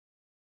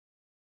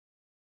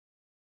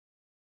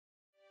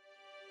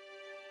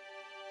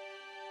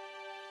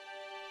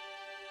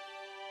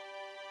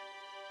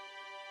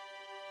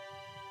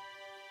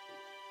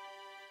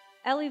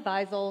Elie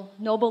Wiesel,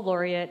 Nobel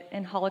laureate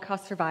and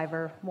Holocaust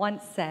survivor,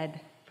 once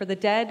said, "For the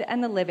dead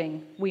and the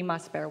living, we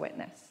must bear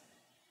witness."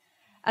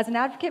 As an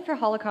advocate for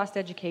Holocaust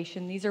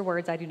education, these are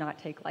words I do not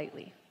take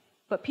lightly.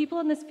 But people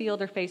in this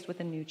field are faced with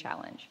a new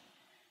challenge.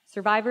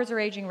 Survivors are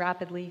aging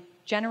rapidly,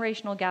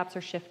 generational gaps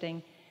are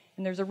shifting,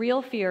 and there's a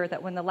real fear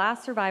that when the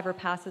last survivor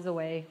passes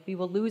away, we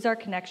will lose our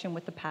connection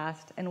with the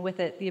past, and with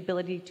it, the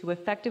ability to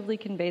effectively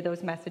convey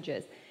those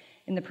messages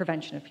in the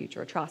prevention of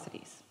future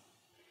atrocities.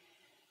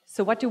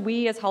 So what do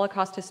we as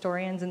Holocaust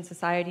historians and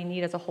society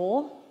need as a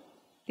whole?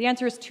 The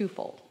answer is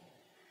twofold.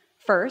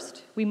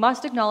 First, we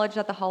must acknowledge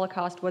that the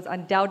Holocaust was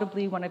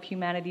undoubtedly one of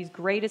humanity's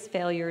greatest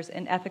failures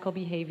in ethical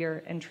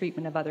behavior and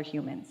treatment of other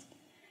humans.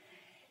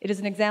 It is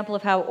an example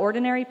of how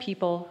ordinary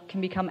people can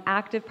become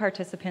active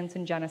participants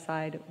in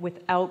genocide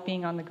without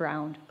being on the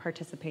ground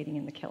participating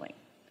in the killing.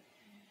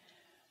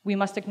 We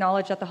must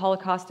acknowledge that the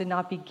Holocaust did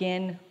not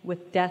begin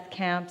with death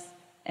camps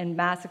and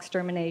mass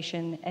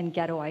extermination and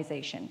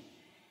ghettoization.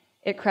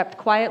 It crept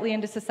quietly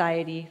into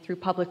society through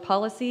public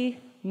policy,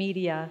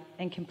 media,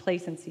 and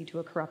complacency to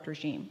a corrupt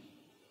regime.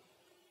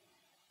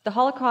 The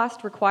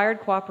Holocaust required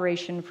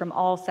cooperation from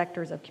all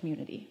sectors of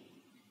community.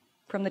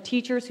 From the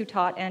teachers who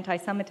taught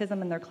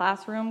anti-Semitism in their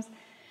classrooms,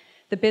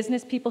 the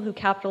business people who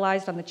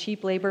capitalized on the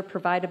cheap labor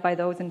provided by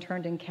those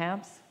interned in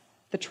camps,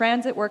 the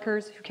transit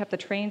workers who kept the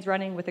trains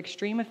running with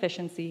extreme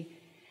efficiency,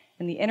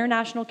 and the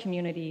international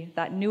community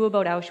that knew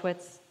about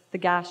Auschwitz, the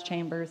gas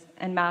chambers,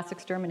 and mass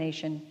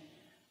extermination,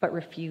 but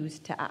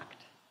refused to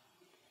act.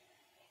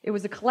 It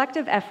was a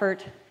collective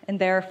effort and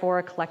therefore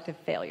a collective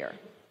failure,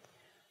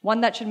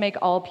 one that should make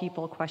all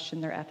people question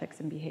their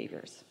ethics and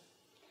behaviors.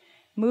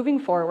 Moving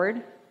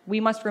forward, we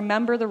must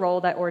remember the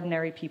role that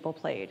ordinary people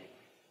played.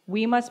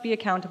 We must be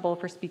accountable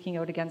for speaking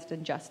out against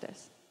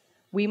injustice.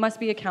 We must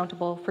be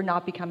accountable for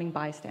not becoming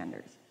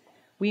bystanders.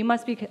 We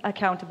must be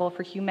accountable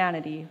for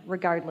humanity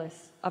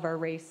regardless of our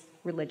race,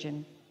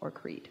 religion, or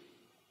creed.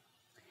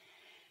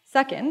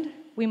 Second,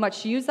 we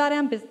must use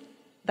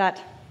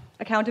that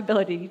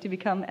accountability to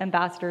become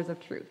ambassadors of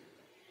truth,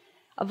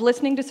 of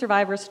listening to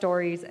survivors'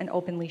 stories and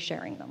openly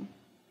sharing them,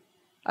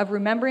 of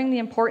remembering the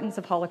importance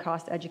of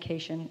Holocaust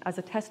education as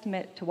a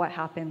testament to what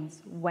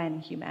happens when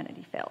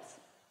humanity fails.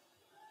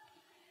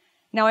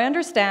 Now, I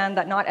understand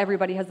that not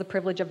everybody has the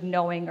privilege of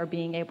knowing or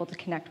being able to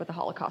connect with a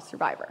Holocaust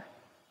survivor,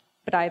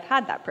 but I've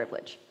had that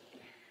privilege.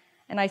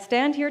 And I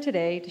stand here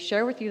today to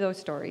share with you those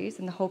stories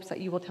in the hopes that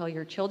you will tell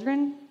your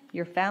children,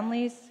 your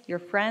families, your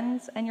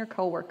friends, and your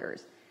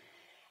coworkers.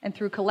 And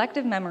through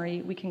collective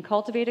memory, we can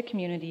cultivate a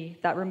community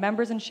that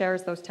remembers and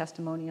shares those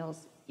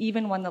testimonials,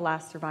 even when the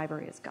last survivor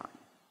is gone.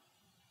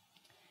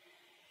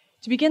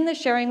 To begin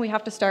this sharing, we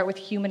have to start with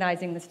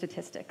humanizing the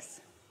statistics.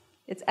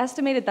 It's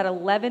estimated that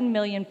 11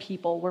 million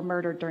people were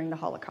murdered during the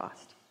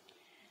Holocaust.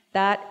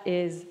 That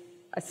is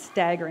a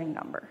staggering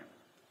number.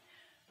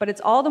 But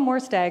it's all the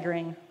more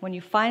staggering when you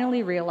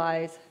finally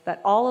realize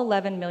that all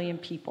 11 million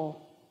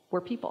people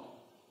were people.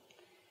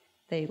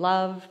 They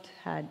loved,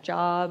 had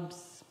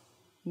jobs,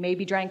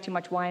 maybe drank too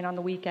much wine on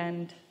the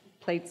weekend,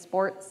 played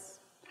sports,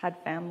 had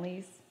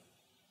families,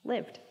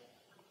 lived.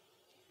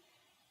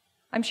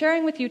 I'm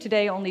sharing with you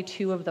today only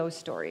 2 of those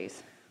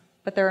stories,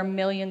 but there are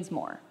millions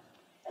more.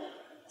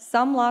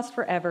 Some lost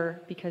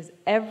forever because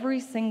every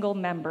single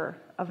member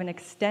of an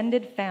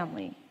extended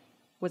family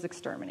was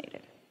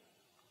exterminated.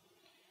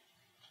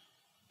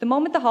 The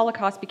moment the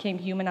Holocaust became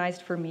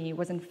humanized for me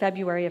was in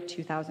February of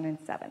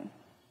 2007.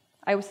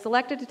 I was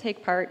selected to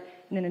take part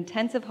in an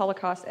intensive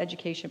Holocaust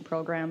education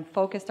program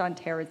focused on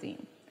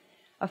Terezin,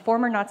 a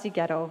former Nazi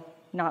ghetto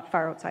not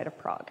far outside of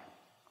Prague.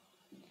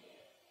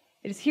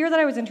 It is here that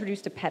I was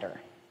introduced to Petr.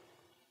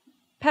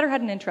 Petr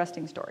had an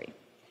interesting story.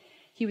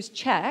 He was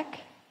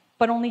Czech,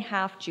 but only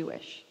half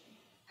Jewish.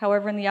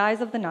 However, in the eyes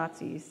of the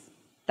Nazis,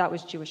 that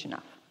was Jewish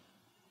enough.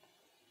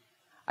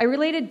 I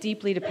related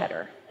deeply to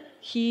Petr.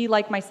 He,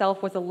 like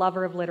myself, was a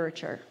lover of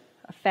literature,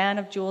 a fan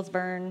of Jules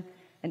Verne,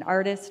 an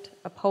artist,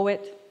 a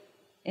poet,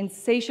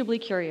 insatiably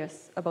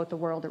curious about the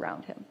world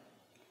around him.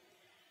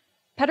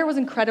 Petr was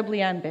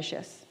incredibly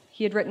ambitious.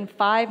 He had written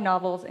 5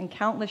 novels and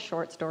countless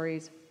short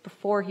stories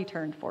before he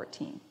turned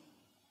 14.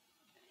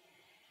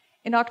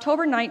 In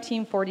October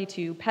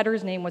 1942,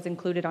 Petr's name was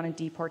included on a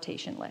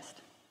deportation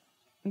list.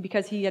 And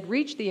because he had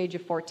reached the age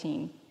of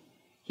 14,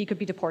 he could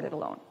be deported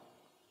alone.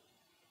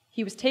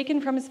 He was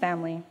taken from his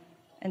family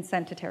and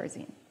sent to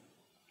Terezin.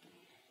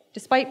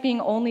 Despite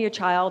being only a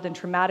child and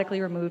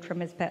traumatically removed from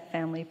his pet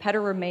family,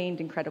 Petr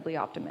remained incredibly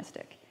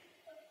optimistic.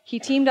 He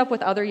teamed up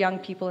with other young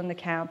people in the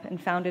camp and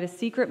founded a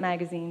secret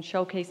magazine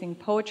showcasing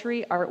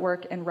poetry,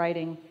 artwork, and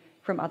writing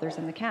from others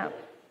in the camp.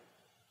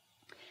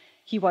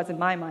 He was, in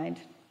my mind,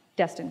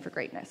 destined for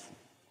greatness.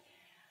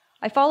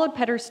 I followed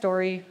Petr's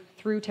story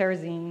through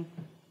Terezin,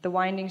 the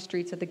winding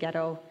streets of the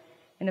ghetto,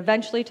 and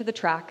eventually to the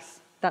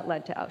tracks that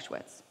led to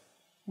Auschwitz,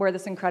 where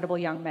this incredible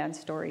young man's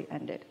story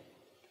ended.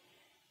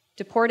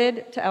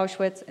 Deported to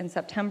Auschwitz in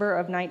September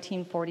of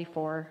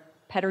 1944,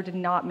 Petr did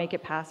not make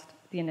it past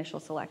the initial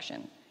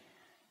selection.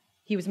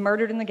 He was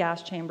murdered in the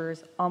gas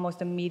chambers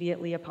almost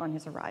immediately upon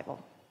his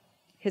arrival.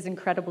 his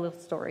incredible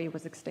story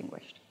was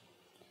extinguished.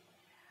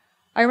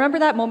 I remember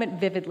that moment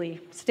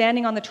vividly,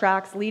 standing on the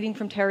tracks leading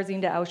from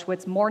Terezin to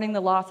Auschwitz, mourning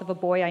the loss of a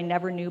boy I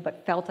never knew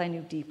but felt I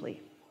knew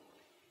deeply.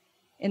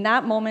 In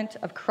that moment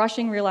of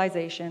crushing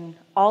realization,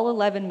 all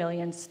 11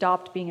 million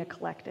stopped being a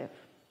collective.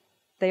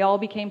 They all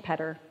became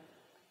Petter.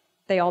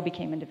 They all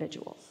became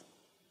individuals.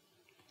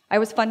 I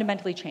was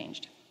fundamentally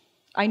changed.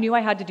 I knew I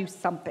had to do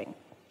something.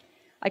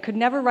 I could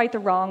never right the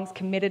wrongs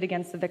committed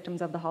against the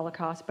victims of the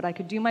Holocaust, but I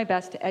could do my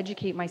best to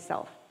educate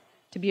myself,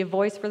 to be a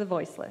voice for the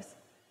voiceless,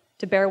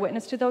 to bear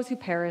witness to those who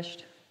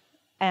perished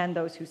and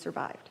those who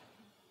survived.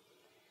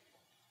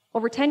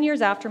 Over 10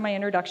 years after my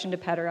introduction to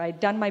Petter, I had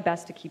done my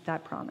best to keep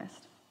that promise.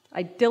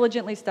 I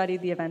diligently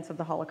studied the events of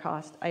the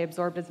Holocaust. I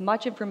absorbed as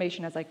much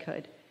information as I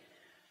could,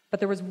 but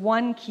there was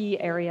one key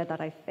area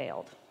that I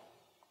failed.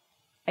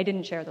 I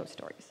didn't share those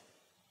stories.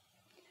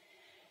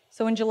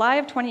 So in July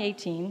of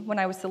 2018, when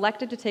I was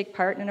selected to take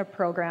part in a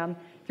program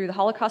through the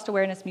Holocaust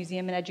Awareness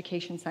Museum and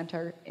Education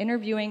Center,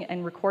 interviewing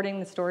and recording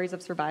the stories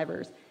of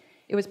survivors,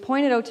 it was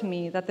pointed out to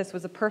me that this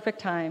was a perfect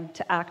time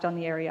to act on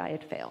the area I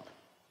had failed.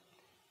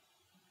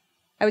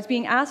 I was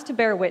being asked to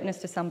bear witness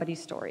to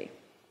somebody's story,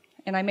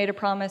 and I made a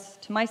promise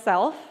to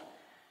myself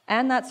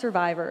and that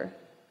survivor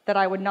that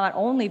I would not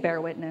only bear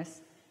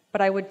witness,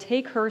 but I would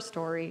take her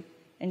story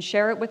and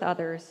share it with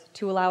others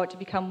to allow it to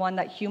become one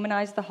that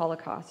humanized the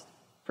Holocaust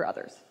for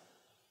others.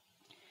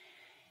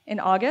 In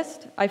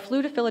August, I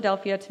flew to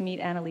Philadelphia to meet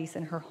Annalise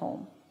in her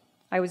home.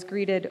 I was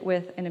greeted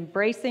with an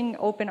embracing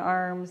open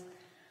arms,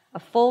 a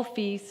full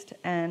feast,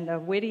 and a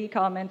witty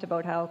comment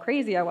about how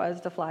crazy I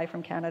was to fly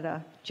from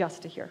Canada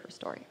just to hear her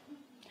story.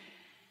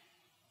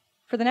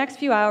 For the next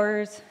few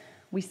hours,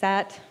 we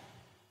sat,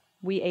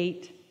 we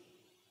ate,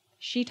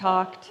 she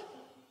talked,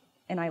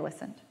 and I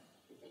listened.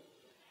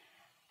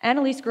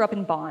 Annalise grew up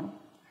in Bonn.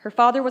 Her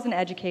father was an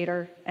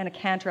educator and a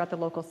cantor at the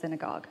local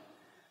synagogue.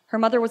 Her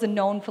mother was a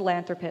known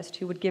philanthropist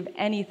who would give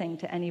anything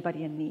to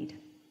anybody in need.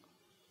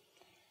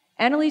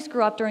 Annalise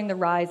grew up during the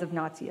rise of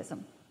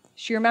Nazism.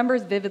 She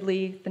remembers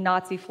vividly the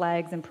Nazi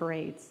flags and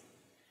parades.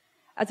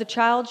 As a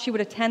child, she would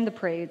attend the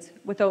parades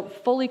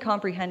without fully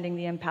comprehending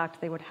the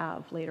impact they would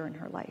have later in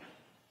her life.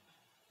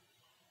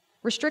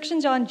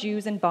 Restrictions on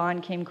Jews in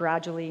Bonn came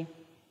gradually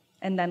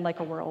and then like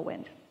a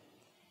whirlwind.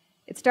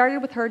 It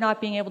started with her not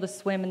being able to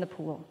swim in the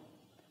pool.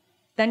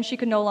 Then she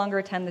could no longer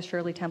attend the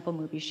Shirley Temple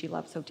movies she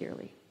loved so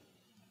dearly.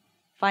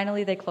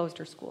 Finally, they closed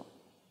her school.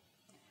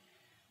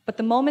 But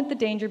the moment the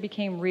danger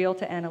became real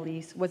to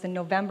Annalise was in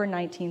November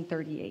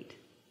 1938.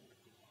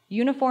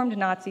 Uniformed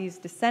Nazis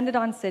descended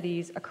on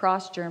cities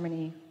across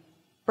Germany,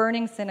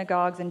 burning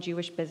synagogues and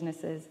Jewish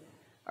businesses,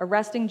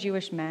 arresting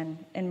Jewish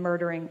men, and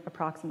murdering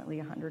approximately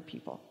 100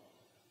 people.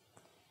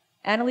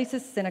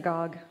 Annalise's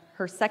synagogue,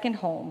 her second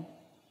home,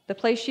 the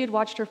place she had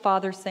watched her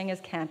father sing as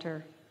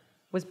cantor,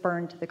 was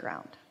burned to the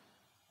ground.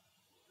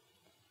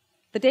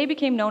 The day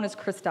became known as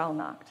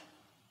Kristallnacht.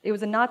 It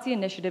was a Nazi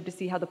initiative to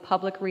see how the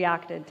public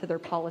reacted to their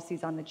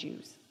policies on the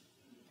Jews.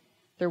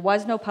 There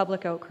was no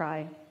public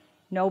outcry,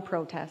 no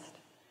protest,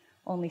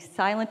 only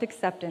silent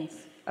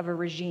acceptance of a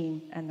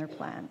regime and their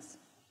plans.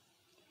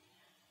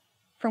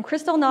 From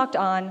Kristallnacht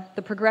on,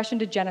 the progression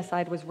to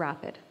genocide was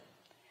rapid.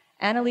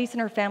 Annalise and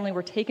her family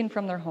were taken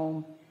from their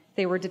home,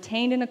 they were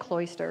detained in a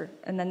cloister,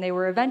 and then they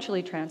were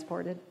eventually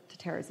transported to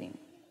Terezin.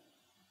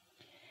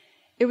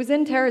 It was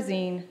in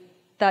Terezin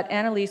that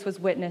Annalise was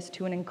witness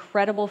to an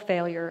incredible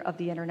failure of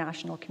the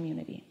international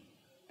community.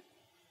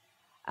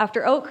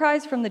 After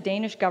outcries from the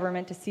Danish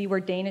government to see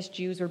where Danish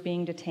Jews were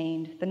being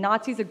detained, the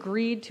Nazis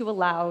agreed to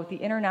allow the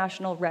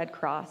International Red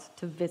Cross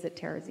to visit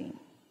Terezin.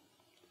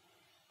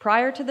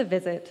 Prior to the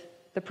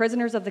visit, the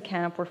prisoners of the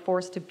camp were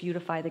forced to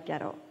beautify the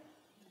ghetto.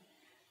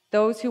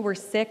 Those who were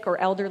sick or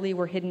elderly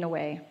were hidden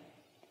away.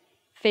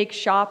 Fake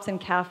shops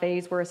and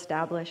cafes were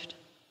established.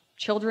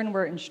 Children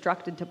were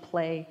instructed to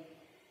play,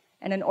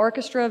 and an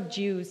orchestra of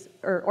Jews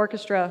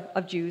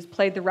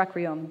played the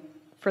requiem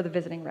for the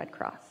visiting Red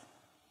Cross.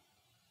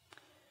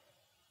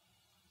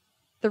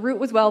 The route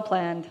was well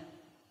planned.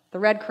 The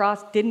Red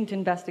Cross didn't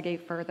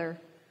investigate further,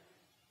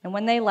 and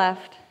when they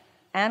left,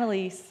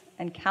 Annalise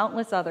and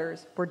countless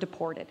others were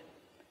deported,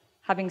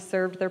 having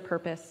served their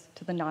purpose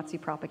to the Nazi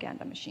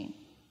propaganda machine.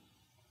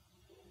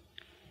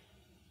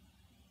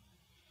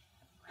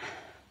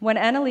 When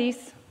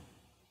Annalise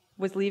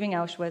was leaving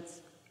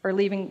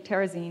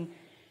Terezin,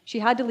 she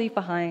had to leave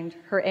behind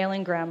her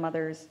ailing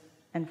grandmothers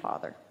and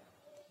father.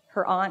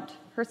 Her aunt,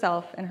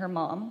 herself, and her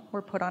mom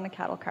were put on a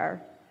cattle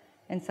car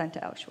and sent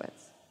to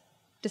Auschwitz.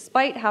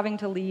 Despite having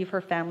to leave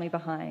her family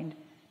behind,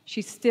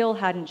 she still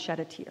hadn't shed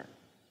a tear.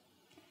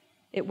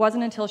 It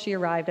wasn't until she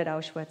arrived at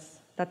Auschwitz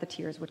that the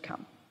tears would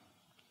come.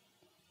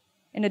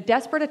 In a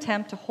desperate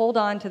attempt to hold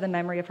on to the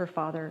memory of her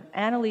father,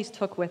 Annalise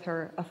took with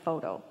her a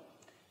photo,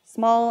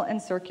 small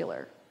and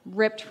circular,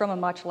 ripped from a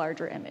much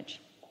larger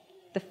image,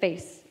 the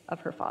face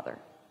of her father.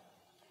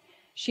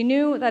 She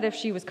knew that if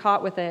she was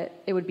caught with it,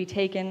 it would be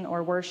taken,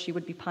 or worse, she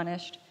would be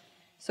punished,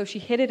 so she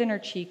hid it in her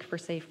cheek for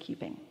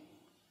safekeeping.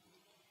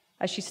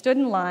 As she stood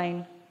in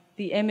line,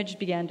 the image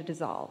began to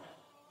dissolve.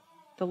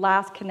 the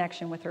last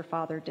connection with her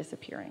father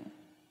disappearing.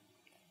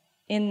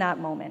 In that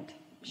moment,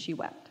 she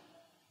wept.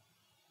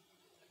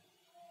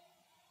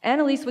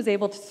 Anneliese was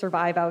able to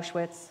survive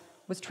Auschwitz,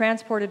 was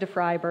transported to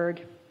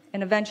Freiburg,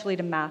 and eventually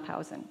to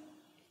Mauthausen.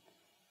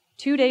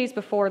 2 days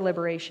before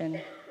liberation,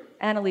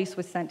 Anneliese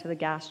was sent to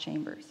the gas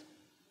chambers.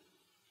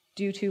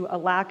 Due to a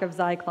lack of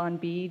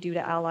Zyklon B due to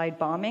Allied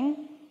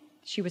bombing,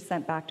 she was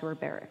sent back to her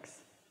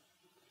barracks.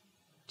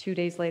 2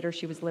 days later,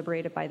 she was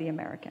liberated by the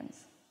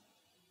Americans.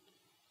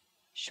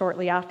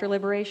 Shortly after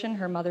liberation,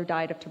 her mother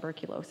died of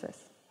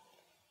tuberculosis,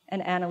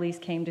 and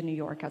Anneliese came to New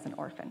York as an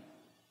orphan.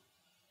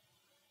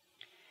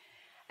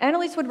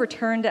 Anneliese would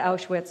return to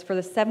Auschwitz for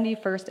the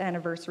 71st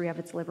anniversary of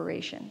its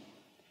liberation.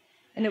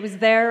 And it was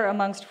there,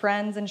 amongst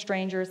friends and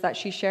strangers, that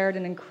she shared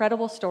an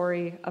incredible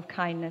story of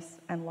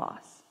kindness and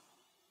loss.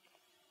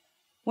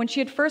 When she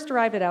had first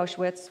arrived at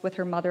Auschwitz with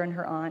her mother and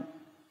her aunt,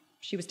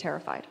 she was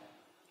terrified.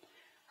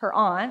 Her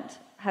aunt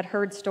had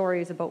heard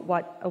stories about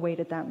what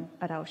awaited them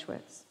at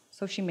Auschwitz,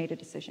 so she made a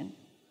decision.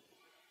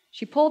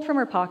 She pulled from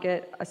her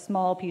pocket a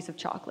small piece of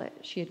chocolate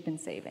she had been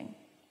saving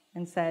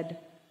and said,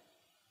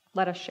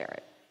 "Let us share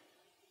it."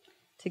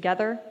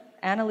 Together,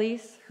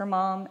 Anneliese, her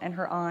mom, and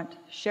her aunt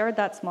shared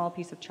that small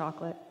piece of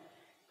chocolate,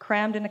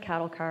 crammed in a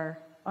cattle car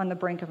on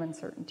the brink of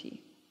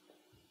uncertainty.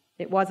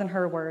 It was, in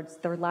her words,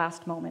 their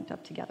last moment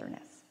of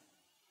togetherness.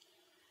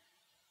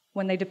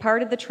 When they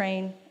departed the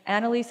train,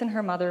 Anneliese and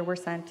her mother were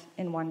sent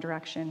in one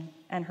direction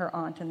and her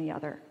aunt in the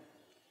other.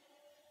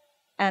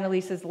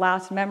 Anneliese's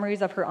last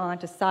memories of her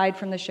aunt, aside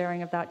from the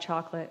sharing of that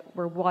chocolate,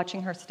 were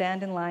watching her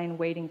stand in line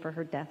waiting for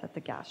her death at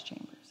the gas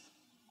chambers.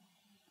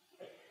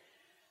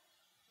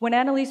 When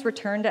Anneliese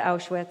returned to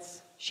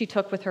Auschwitz, she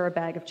took with her a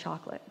bag of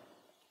chocolate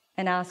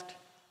and asked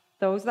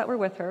those that were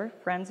with her,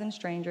 friends and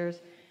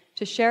strangers,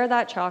 to share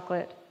that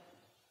chocolate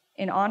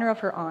in honor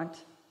of her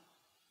aunt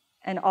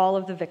and all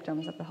of the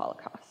victims of the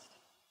Holocaust.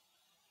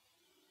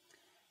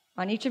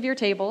 On each of your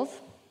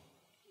tables,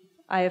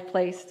 I have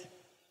placed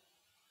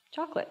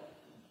chocolate.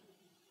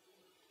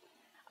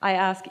 I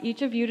ask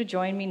each of you to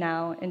join me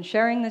now in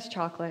sharing this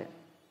chocolate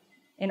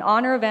in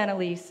honor of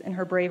Anneliese and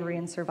her bravery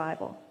and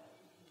survival,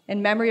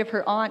 in memory of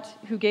her aunt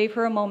who gave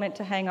her a moment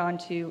to hang on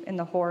to in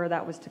the horror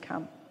that was to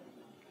come,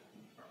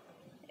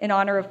 in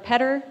honor of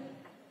Petter,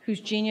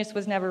 whose genius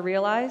was never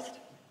realized,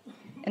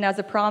 and as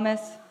a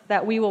promise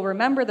that we will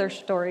remember their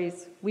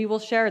stories, we will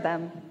share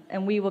them,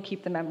 and we will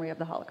keep the memory of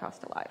the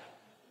Holocaust alive.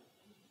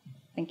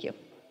 Thank you.